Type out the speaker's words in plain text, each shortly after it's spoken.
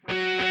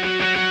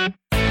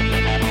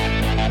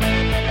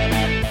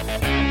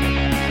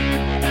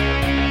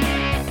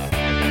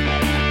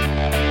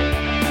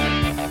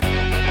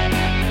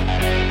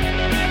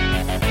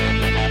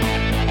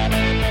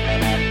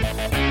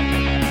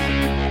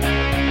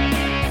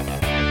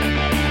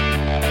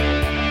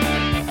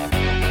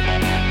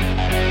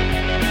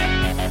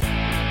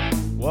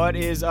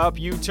What is up,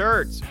 you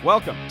turds?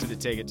 Welcome to the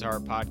Take It to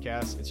Heart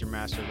podcast. It's your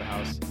master of the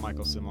house,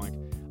 Michael Simlick.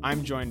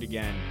 I'm joined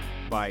again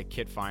by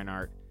Kit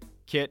Feinart.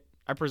 Kit,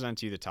 I present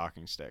to you the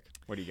talking stick.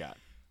 What do you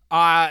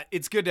got?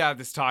 It's good to have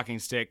this talking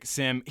stick,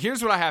 Sim.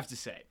 Here's what I have to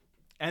say.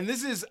 And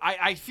this is,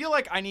 I feel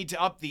like I need to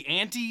up the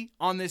ante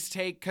on this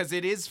take because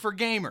it is for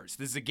gamers.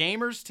 This is a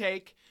gamer's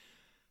take.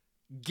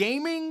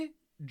 Gaming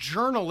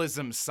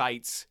journalism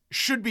sites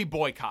should be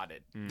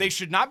boycotted. They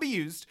should not be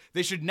used.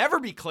 They should never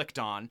be clicked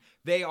on.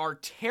 They are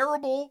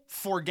terrible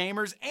for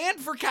gamers and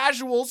for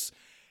casuals,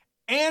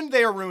 and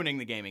they are ruining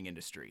the gaming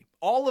industry.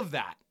 All of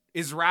that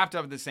is wrapped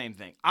up in the same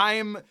thing.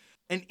 I'm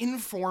an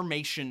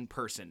information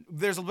person.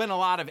 There's been a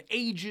lot of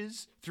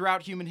ages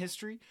throughout human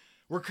history.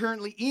 We're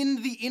currently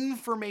in the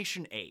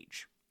information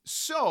age.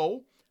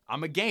 So,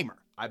 I'm a gamer.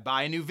 I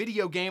buy a new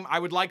video game. I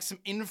would like some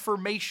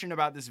information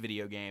about this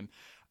video game.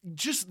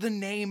 Just the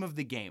name of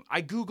the game. I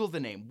Google the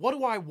name. What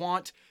do I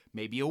want?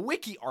 Maybe a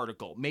wiki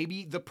article.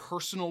 Maybe the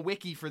personal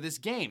wiki for this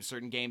game.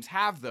 Certain games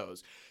have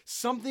those.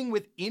 Something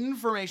with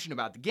information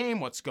about the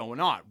game. What's going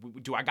on?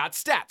 Do I got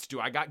stats?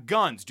 Do I got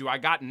guns? Do I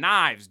got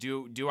knives?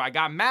 Do I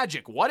got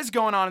magic? What is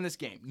going on in this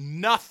game?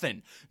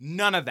 Nothing.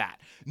 None of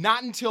that.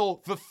 Not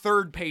until the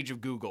third page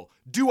of Google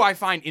do I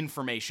find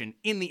information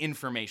in the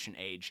information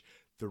age.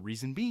 The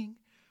reason being,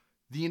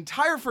 the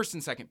entire first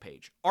and second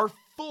page are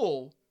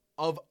full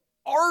of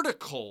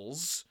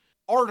articles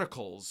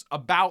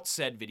about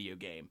said video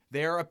game.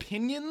 Their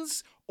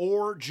opinions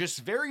or just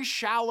very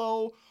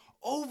shallow,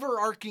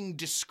 overarching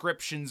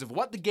descriptions of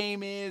what the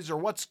game is or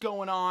what's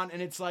going on,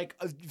 and it's like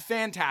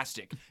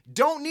fantastic.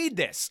 Don't need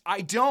this.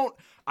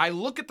 I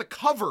look at the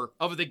cover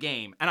of the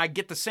game and I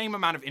get the same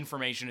amount of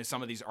information as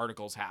some of these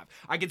articles have.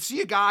 I can see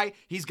a guy,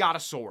 he's got a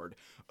sword.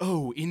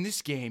 Oh, in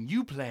this game,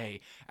 you play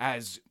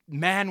as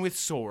man with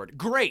sword.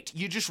 Great.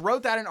 You just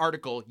wrote that in an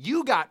article.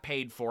 You got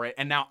paid for it.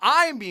 And now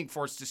I am being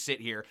forced to sit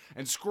here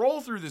and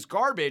scroll through this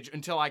garbage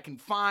until I can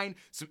find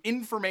some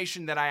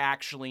information that I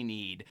actually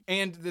need.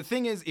 And the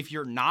thing is, if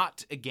you're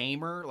not a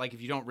gamer, like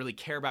if you don't really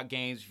care about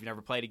games, if you've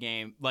never played a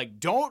game,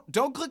 like don't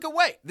click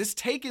away. This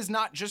take is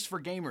not just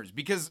for gamers,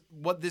 because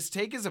what this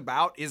take is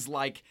about is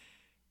like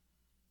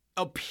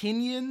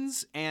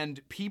opinions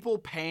and people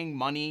paying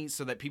money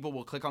so that people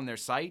will click on their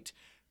site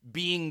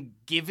being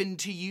given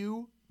to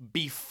you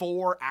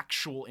before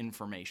actual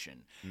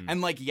information.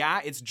 And like,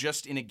 yeah, it's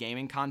just in a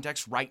gaming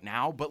context right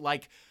now, but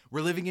like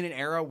we're living in an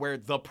era where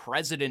the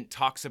president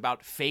talks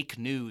about fake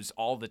news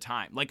all the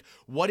time. Like,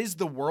 what does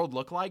the world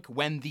look like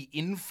when the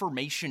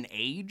information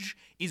age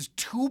is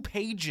 2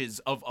 pages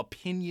of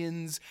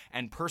opinions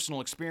and personal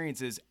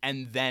experiences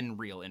and then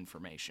real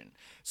information?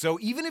 So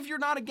even if you're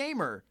not a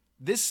gamer,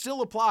 this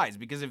still applies,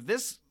 because if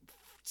this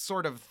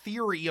sort of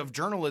theory of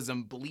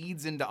journalism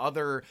bleeds into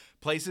other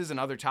places and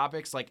other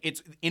topics, like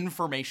its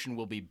information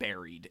will be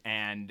buried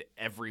and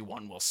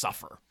everyone will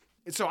suffer.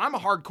 So I'm a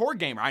hardcore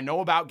gamer. I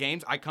know about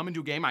games. I come into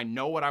a game. I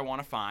know what I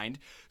want to find.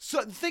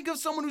 So think of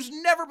someone who's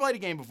never played a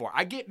game before.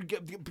 I get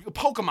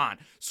Pokemon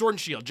Sword and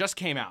Shield just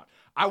came out.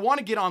 I want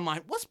to get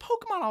online. What's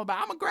Pokemon all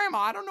about? I'm a grandma.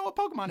 I don't know what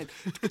Pokemon is.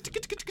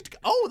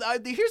 Oh,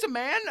 here's a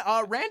man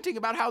ranting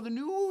about how the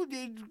new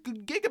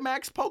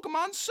Gigamax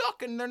Pokemon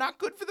suck and they're not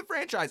good for the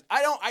franchise.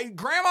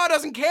 Grandma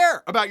doesn't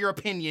care about your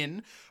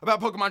opinion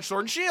about Pokemon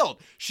Sword and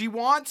Shield. She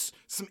wants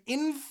some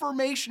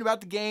information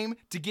about the game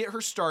to get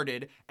her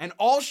started, and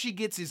all she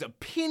gets is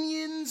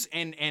opinions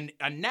and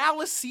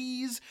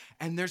analyses,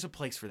 and there's a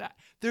place for that.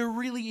 There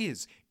really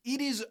is.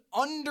 It is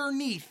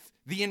underneath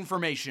the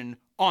information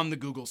on the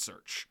Google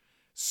search.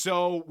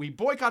 So we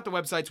boycott the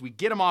websites, we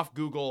get them off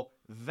Google.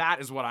 That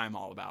is what I'm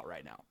all about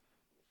right now.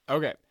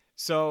 Okay,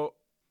 so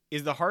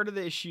is the heart of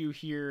the issue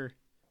here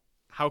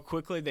how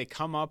quickly they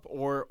come up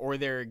or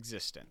their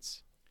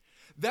existence?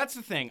 That's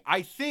the thing.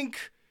 I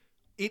think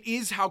it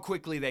is how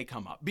quickly they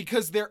come up,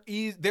 because their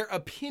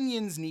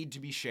opinions need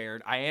to be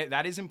shared.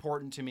 That is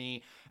important to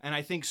me, and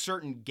I think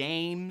certain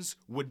games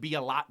would be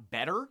a lot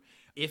better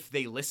if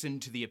they listen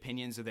to the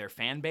opinions of their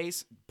fan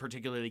base,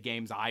 particularly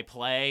games I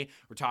play.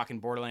 We're talking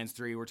Borderlands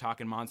 3, we're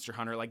talking Monster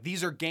Hunter. Like,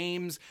 these are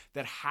games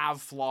that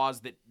have flaws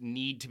that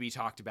need to be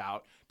talked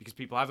about because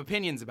people have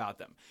opinions about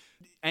them.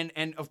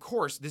 And of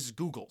course, this is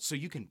Google, so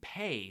you can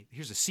pay.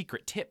 Here's a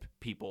secret tip,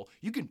 people.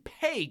 You can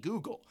pay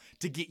Google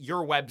to get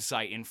your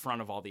website in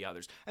front of all the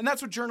others. And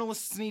that's what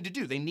journalists need to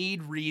do. They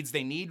need reads,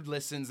 they need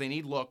listens, they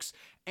need looks.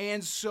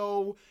 And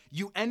so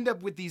you end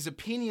up with these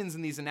opinions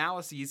and these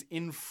analyses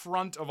in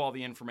front of all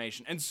the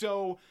information. And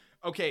so,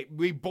 okay,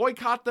 we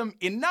boycott them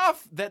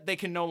enough that they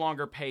can no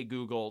longer pay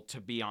Google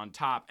to be on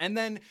top. And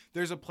then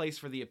there's a place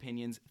for the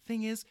opinions.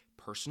 Thing is,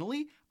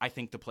 personally, I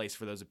think the place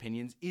for those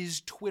opinions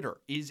is Twitter,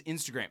 is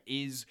Instagram,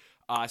 is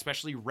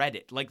especially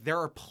Reddit. Like, there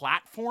are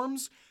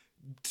platforms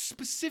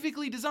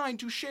specifically designed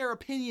to share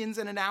opinions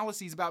and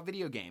analyses about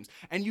video games.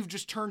 And you've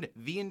just turned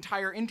the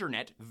entire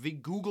internet, the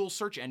Google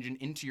search engine,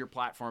 into your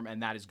platform,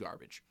 and that is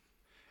garbage.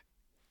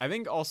 I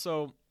think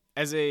also,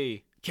 as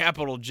a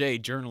capital J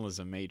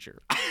journalism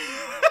major,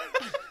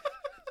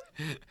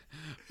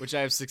 which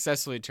I have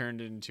successfully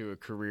turned into a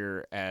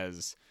career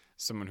as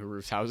someone who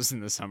roofs houses in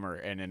the summer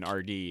and an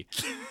RD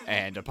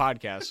and a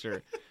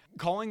podcaster.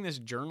 Calling this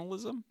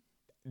journalism,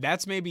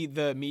 that's maybe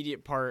the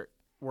immediate part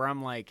where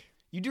I'm like,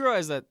 you do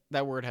realize that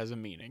that word has a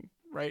meaning,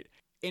 right?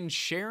 And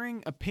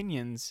sharing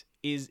opinions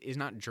is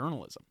not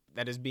journalism.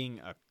 That is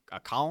being a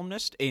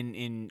columnist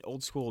in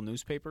old school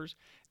newspapers.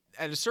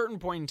 At a certain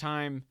point in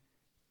time,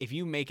 if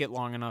you make it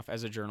long enough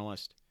as a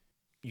journalist,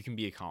 you can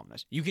be a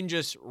columnist. You can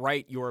just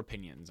write your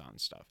opinions on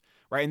stuff,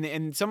 right?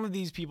 And some of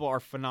these people are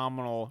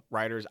phenomenal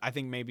writers. I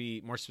think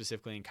maybe more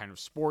specifically in kind of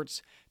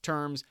sports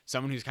terms,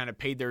 someone who's kind of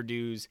paid their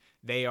dues.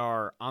 They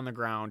are on the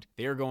ground.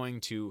 They are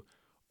going to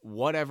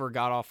whatever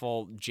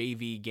god-awful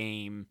JV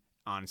game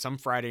on some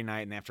Friday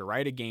night, and they have to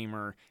write a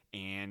gamer,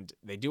 and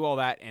they do all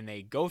that, and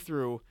they go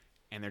through,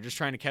 and they're just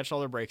trying to catch all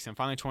their breaks, and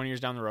finally 20 years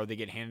down the road, they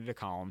get handed a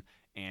column,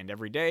 and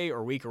every day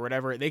or week or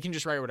whatever, they can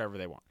just write whatever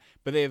they want.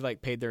 But they've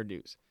like paid their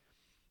dues.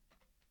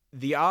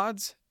 The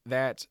odds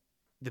that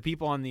the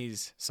people on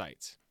these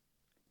sites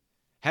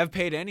have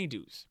paid any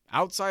dues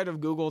outside of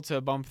Google to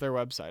bump their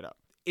website up,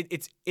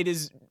 it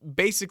is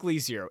basically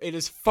zero. It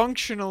is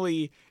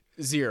functionally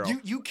zero.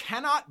 You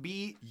cannot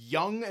be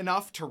young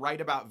enough to write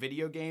about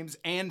video games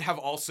and have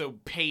also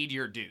paid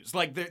your dues.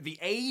 Like the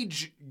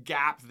age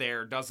gap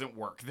there doesn't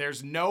work.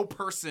 There's no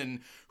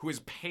person who has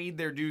paid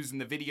their dues in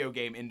the video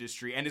game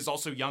industry and is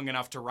also young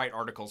enough to write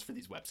articles for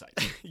these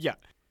websites. Yeah.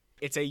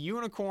 It's a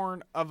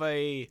unicorn of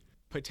a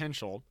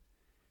potential.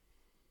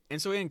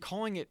 And so in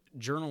calling it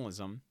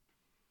journalism,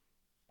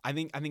 I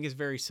think is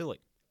very silly.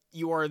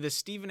 You are the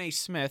Stephen A.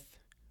 Smith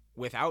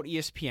without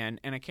ESPN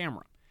and a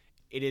camera.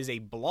 It is a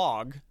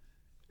blog,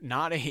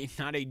 not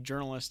a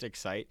journalistic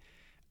site,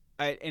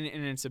 in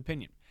its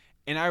opinion.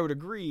 And I would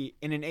agree,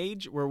 in an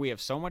age where we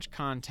have so much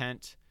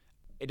content,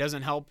 it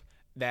doesn't help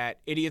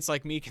that idiots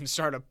like me can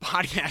start a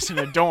podcast in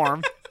a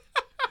dorm,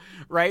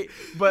 right?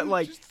 But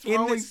like just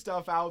throwing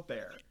stuff out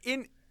there.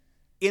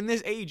 In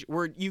this age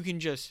where you can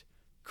just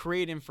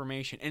create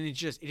information, and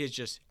it is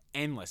just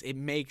endless. It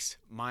makes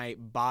my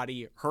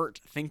body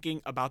hurt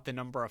thinking about the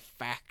number of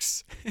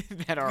facts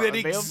that are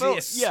available.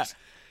 Exist. Yeah.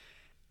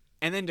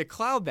 And then to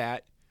cloud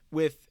that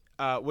with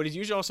what is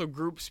usually also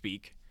group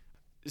speak,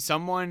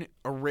 someone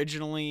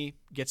originally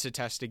gets to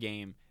test a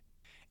game,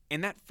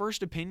 and that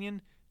first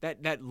opinion,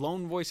 that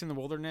lone voice in the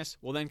wilderness,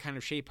 will then kind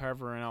of shape how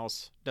everyone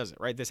else does it,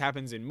 right? This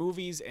happens in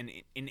movies and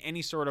in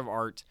any sort of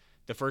art.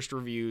 The first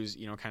reviews,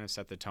 kind of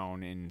set the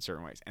tone in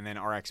certain ways, and then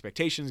our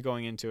expectations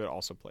going into it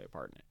also play a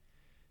part in it.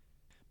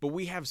 But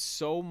we have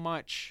so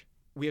much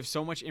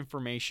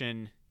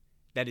information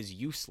that is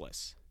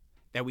useless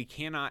that we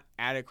cannot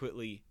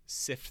adequately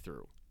sift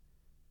through.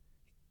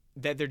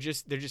 That there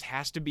just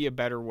has to be a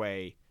better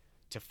way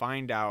to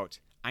find out.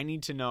 I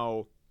need to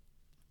know,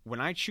 when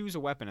I choose a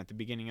weapon at the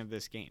beginning of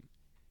this game,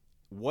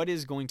 what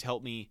is going to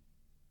help me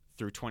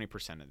through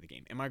 20% of the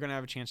game? Am I going to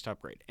have a chance to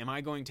upgrade? Am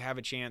I going to have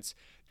a chance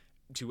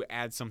to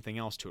add something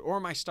else to it? Or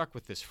am I stuck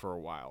with this for a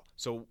while?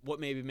 So what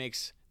maybe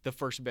makes the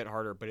first bit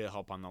harder, but it'll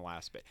help on the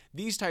last bit?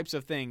 These types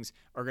of things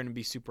are going to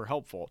be super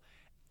helpful.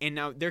 And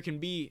now there can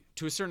be,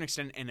 to a certain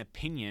extent, an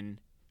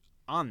opinion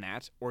on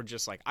that, or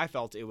just like I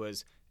felt it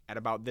was at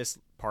about this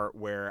part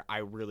where I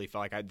really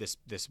felt like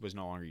this was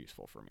no longer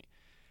useful for me.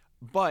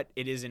 But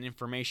it is an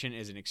information,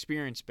 is an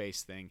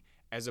experience-based thing,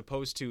 as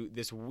opposed to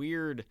this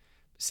weird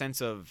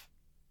sense of,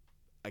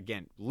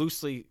 again,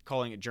 loosely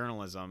calling it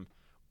journalism,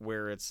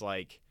 where it's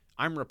like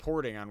I'm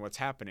reporting on what's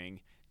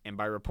happening. And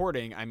by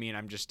reporting, I mean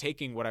I'm just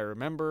taking what I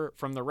remember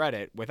from the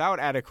Reddit without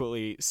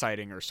adequately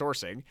citing or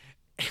sourcing,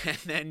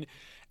 and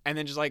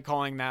then just like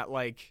calling that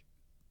like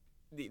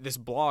this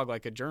blog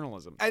like a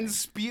journalism thing.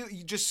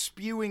 And just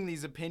spewing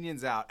these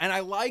opinions out. And I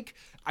like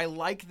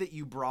that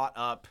you brought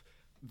up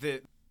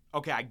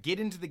okay, I get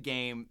into the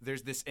game,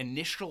 there's this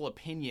initial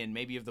opinion,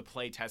 maybe of the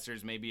play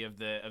testers, maybe of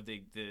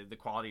the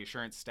quality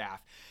assurance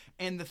staff.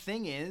 And the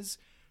thing is,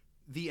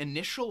 the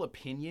initial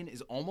opinion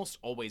is almost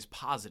always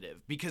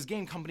positive because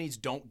game companies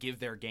don't give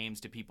their games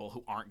to people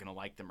who aren't going to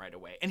like them right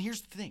away. And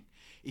here's the thing.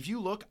 If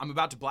you look, I'm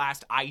about to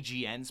blast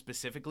IGN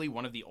specifically,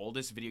 one of the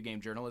oldest video game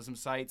journalism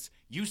sites,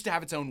 used to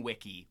have its own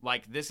wiki.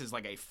 Like, this is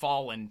like a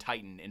fallen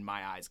titan in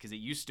my eyes because it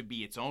used to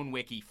be its own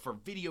wiki for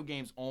video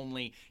games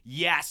only.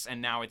 Yes,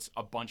 and now it's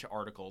a bunch of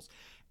articles.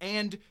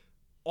 And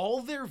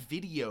all their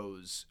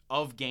videos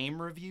of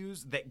game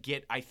reviews that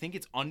get, I think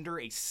it's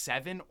under a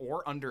 7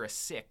 or under a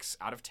 6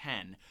 out of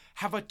 10,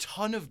 have a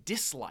ton of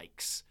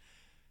dislikes.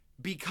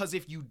 Because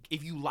if you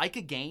like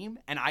a game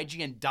and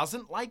IGN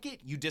doesn't like it,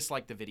 you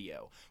dislike the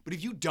video. But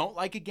if you don't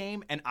like a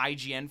game and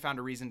IGN found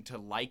a reason to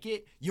like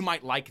it, you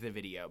might like the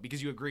video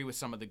because you agree with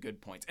some of the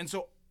good points. And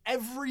so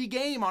every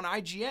game on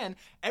IGN,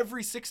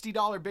 every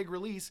 $60 big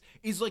release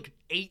is like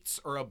 8s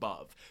or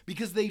above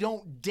because they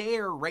don't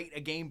dare rate a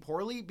game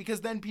poorly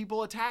because then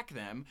people attack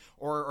them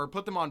or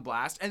put them on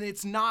blast, and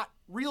it's not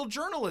real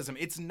journalism.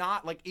 It's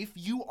not like, if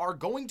you are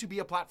going to be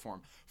a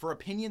platform for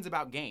opinions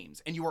about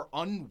games and you are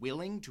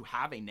unwilling to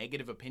have a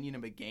negative opinion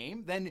of a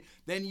game, then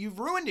you've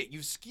ruined it.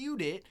 You've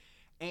skewed it.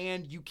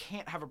 and you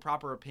can't have a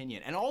proper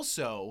opinion. And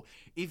also,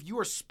 if you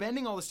are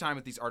spending all this time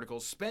with these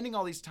articles, spending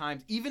all these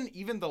times,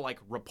 even the like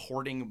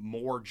reporting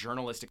more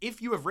journalistic,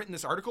 if you have written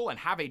this article and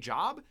have a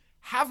job,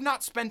 have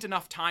not spent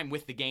enough time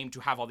with the game to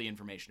have all the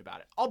information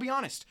about it. I'll be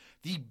honest,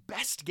 the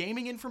best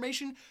gaming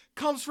information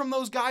comes from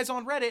those guys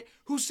on Reddit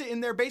who sit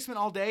in their basement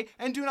all day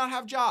and do not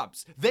have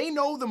jobs. They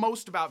know the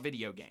most about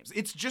video games.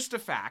 It's just a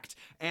fact,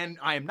 and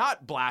I am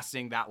not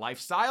blasting that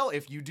lifestyle.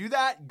 If you do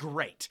that,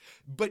 great.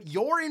 But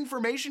your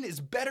information is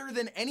better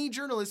than any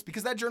journalist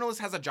because that journalist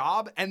has a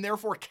job and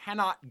therefore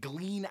cannot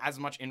glean as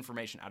much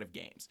information out of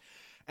games.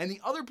 And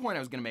the other point I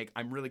was going to make,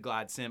 I'm really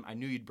glad, Sim, I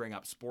knew you'd bring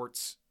up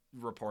sports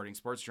reporting,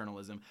 sports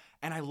journalism,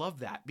 and I love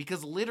that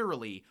because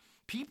literally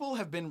people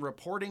have been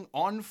reporting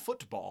on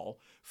football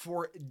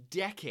for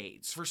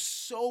decades, for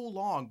so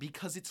long,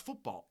 because it's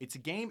football. It's a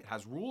game, it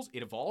has rules,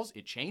 it evolves,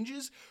 it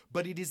changes,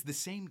 but it is the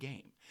same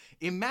game.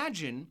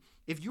 Imagine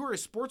if you're a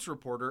sports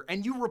reporter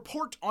and you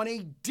report on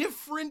a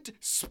different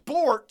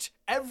sport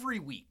every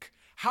week.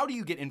 How do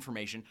you get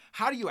information?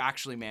 How do you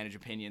actually manage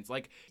opinions?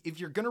 Like, if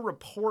you're going to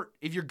report,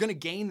 if you're going to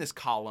gain this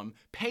column,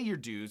 pay your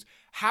dues,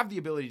 have the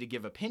ability to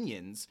give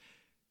opinions,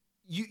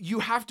 you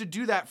have to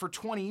do that for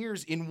 20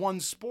 years in one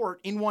sport,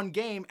 in one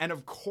game. And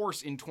of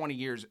course, in 20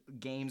 years,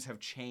 games have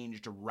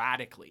changed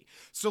radically.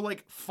 So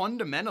like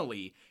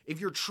fundamentally, if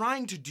you're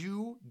trying to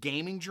do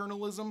gaming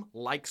journalism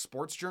like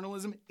sports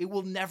journalism, it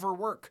will never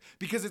work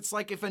because it's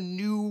like if every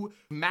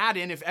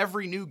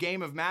new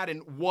game of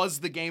Madden was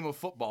the game of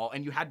football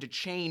and you had to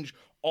change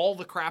all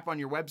the crap on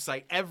your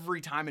website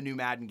every time a new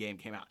Madden game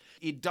came out.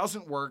 It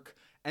doesn't work.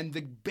 And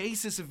the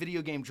basis of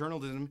video game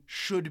journalism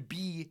should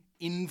be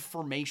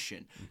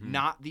information,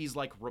 not these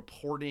like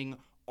reporting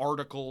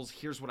articles.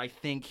 Here's what I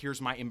think.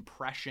 Here's my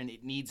impression.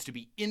 It needs to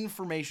be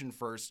information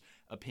first,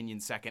 opinion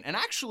second. And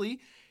actually,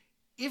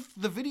 if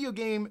the video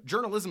game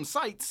journalism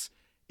sites,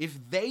 if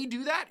they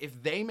do that,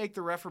 if they make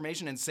the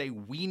reformation and say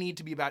we need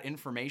to be about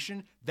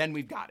information, then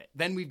we've got it.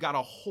 Then we've got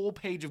a whole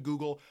page of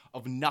Google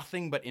of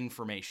nothing but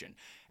information.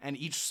 And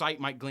each site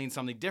might glean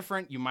something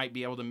different. You might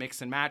be able to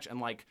mix and match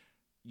and like,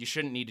 you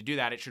shouldn't need to do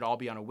that. It should all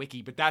be on a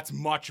wiki, but that's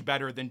much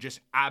better than just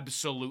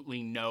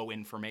absolutely no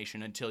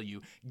information until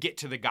you get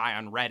to the guy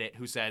on Reddit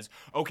who says,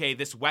 okay,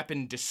 this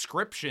weapon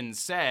description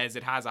says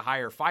it has a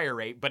higher fire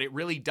rate, but it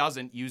really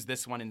doesn't. Use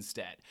this one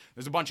instead.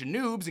 There's a bunch of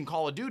noobs in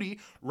Call of Duty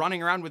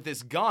running around with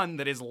this gun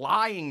that is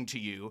lying to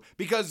you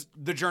because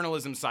the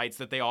journalism sites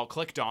that they all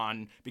clicked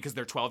on because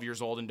they're 12 years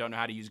old and don't know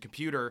how to use a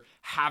computer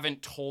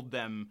haven't told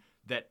them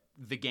that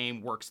the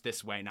game works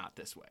this way, not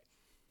this way.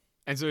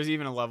 And so there's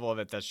even a level of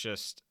it that's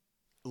just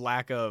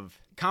lack of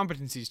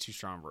competency is too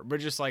strong for it, but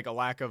just like a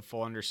lack of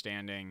full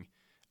understanding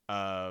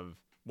of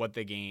what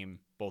the game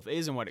both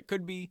is and what it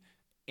could be,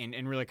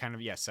 and really kind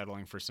of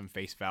settling for some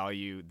face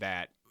value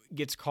that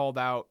gets called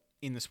out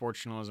in the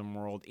sports journalism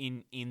world,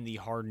 in the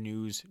hard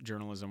news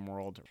journalism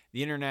world.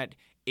 The internet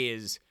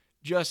is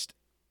just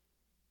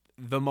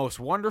the most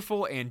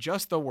wonderful and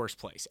just the worst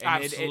place.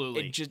 And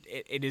absolutely,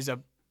 it is a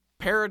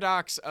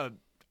paradox of,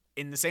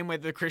 in the same way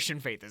that the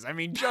Christian faith is. I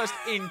mean, just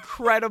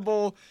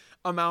incredible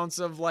amounts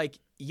of like,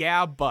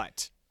 yeah,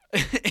 but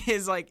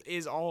is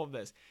all of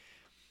this.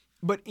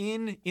 But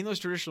in those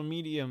traditional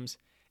mediums,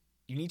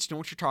 you need to know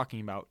what you're talking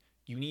about.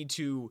 You need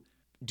to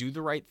do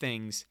the right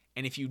things.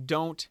 And if you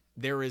don't,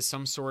 there is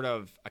some sort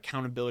of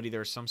accountability.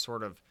 There's some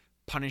sort of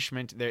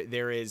punishment.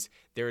 There is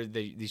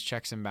these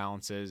checks and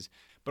balances.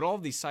 But all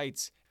of these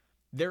sites,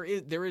 there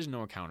is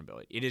no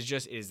accountability. It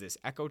is this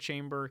echo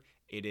chamber.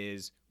 It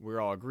is, we're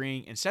all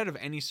agreeing. Instead of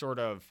any sort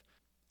of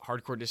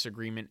hardcore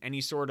disagreement, any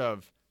sort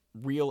of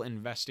real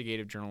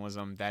investigative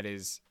journalism that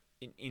is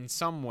in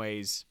some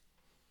ways,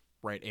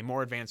 right, a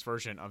more advanced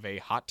version of a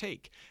hot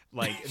take.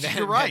 Like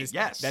you're right.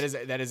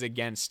 That is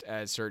against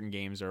certain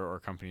games or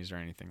companies or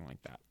anything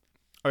like that.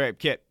 Okay,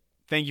 Kit,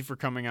 thank you for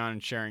coming on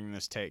and sharing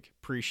this take.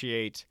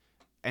 Appreciate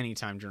any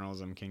time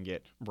journalism can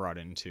get brought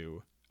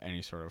into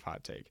any sort of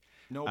hot take.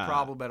 No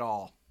problem at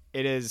all.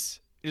 It has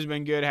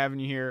been good having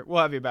you here.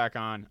 We'll have you back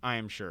on, I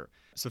am sure.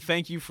 So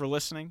thank you for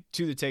listening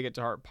to the Take It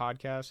to Heart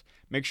podcast.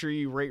 Make sure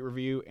you rate,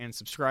 review, and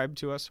subscribe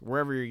to us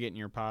wherever you're getting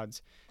your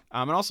pods.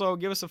 And also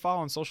give us a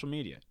follow on social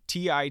media,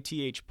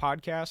 TITH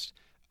Podcast.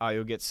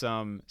 You'll get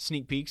some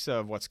sneak peeks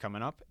of what's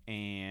coming up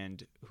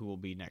and who will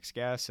be next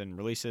guests and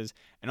releases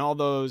and all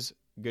those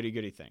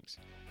goody things.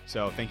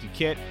 So thank you,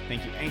 Kit.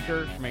 Thank you,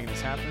 Anchor, for making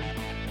this happen.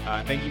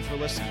 Thank you for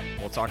listening.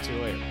 We'll talk to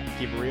you later.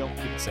 Keep it real.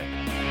 Keep it safe.